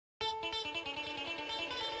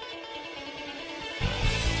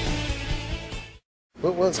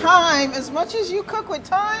What was it? Thyme, as much as you cook with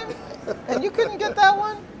thyme, and you couldn't get that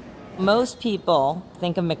one? Most people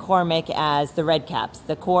think of McCormick as the red caps,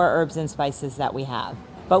 the core herbs and spices that we have,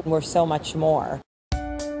 but we're so much more.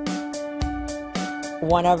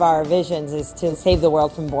 One of our visions is to save the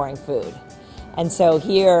world from boring food. And so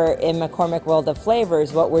here in McCormick World of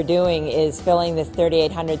Flavors, what we're doing is filling this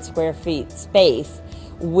 3,800 square feet space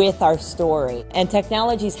with our story. And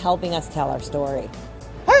technology is helping us tell our story.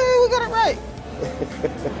 Hey, we got it right.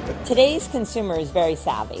 Today's consumer is very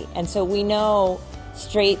savvy, and so we know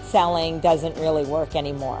straight selling doesn't really work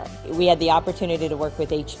anymore. We had the opportunity to work with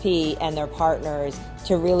HP and their partners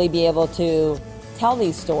to really be able to tell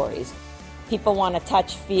these stories. People want to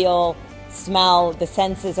touch, feel, smell. The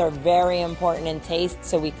senses are very important in taste,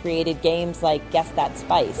 so we created games like Guess That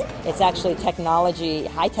Spice. It's actually technology,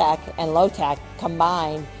 high tech and low tech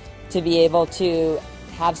combined to be able to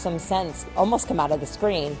have some sense almost come out of the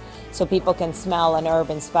screen so people can smell an herb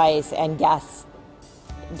and spice and guess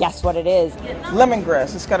what it is.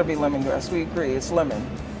 Lemongrass, it's got to be lemongrass. We agree, it's lemon.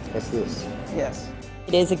 What's this? Yes.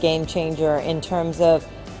 It is a game changer in terms of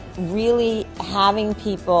really having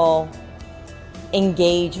people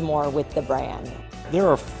engage more with the brand. There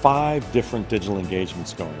are 5 different digital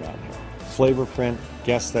engagements going on here. Flavor Print,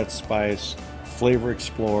 Guess That Spice, Flavor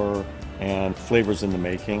Explorer, and Flavors in the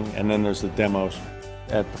Making. And then there's the demos.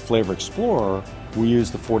 At the Flavor Explorer, we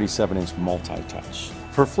use the 47-inch multi-touch.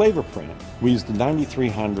 For Flavor Print, we use the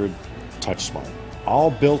 9300 TouchSmart.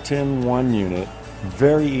 All built in one unit,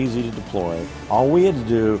 very easy to deploy. All we had to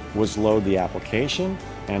do was load the application,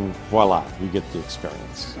 and voila, you get the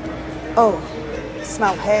experience. Oh,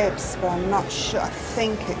 smell herbs, but I'm not sure. I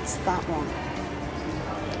think it's that one.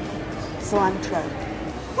 Cilantro.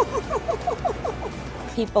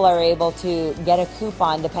 People are able to get a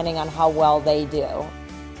coupon depending on how well they do.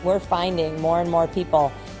 We're finding more and more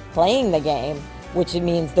people playing the game, which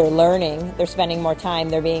means they're learning, they're spending more time,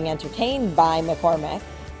 they're being entertained by McCormick,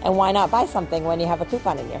 and why not buy something when you have a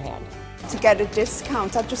coupon in your hand? To get a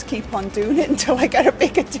discount, I just keep on doing it until I get a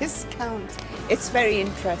bigger discount. It's very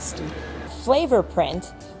interesting. Flavor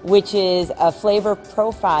Print, which is a flavor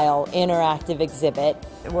profile interactive exhibit.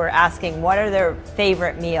 We're asking what are their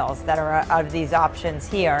favorite meals that are out of these options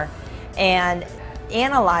here, and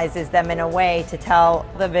analyzes them in a way to tell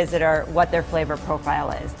the visitor what their flavor profile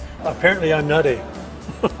is. Apparently I'm nutty.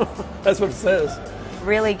 That's what it says.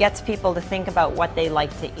 Really gets people to think about what they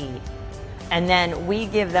like to eat. And then we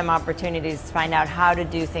give them opportunities to find out how to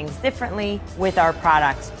do things differently with our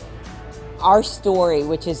products. Our story,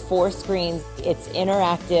 which is 4 screens, it's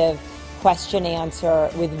interactive, question answer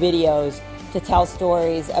with videos to tell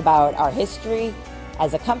stories about our history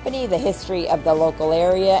as a company, the history of the local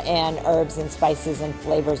area, and herbs and spices and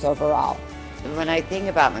flavors overall. When I think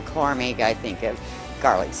about McCormick, I think of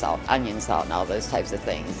garlic salt, onion salt, and all those types of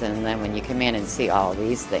things. And then when you come in and see all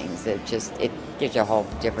these things, it gives you a whole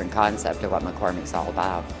different concept of what McCormick's all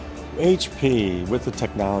about. HP, with the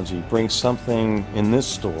technology, brings something in this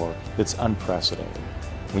store that's unprecedented.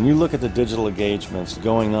 When you look at the digital engagements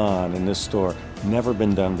going on in this store, never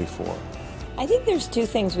been done before. I think there's 2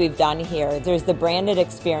 things we've done here. There's the branded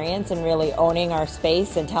experience and really owning our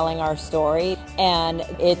space and telling our story, and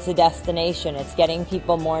it's a destination. It's getting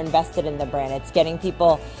people more invested in the brand. It's getting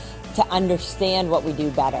people to understand what we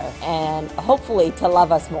do better and hopefully to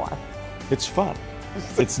love us more. It's fun.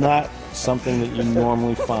 It's not something that you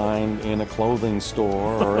normally find in a clothing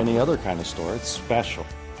store or any other kind of store. It's special.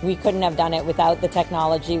 We couldn't have done it without the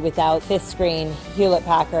technology, without Fifth Screen,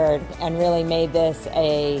 Hewlett-Packard, and really made this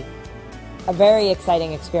a very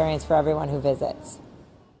exciting experience for everyone who visits.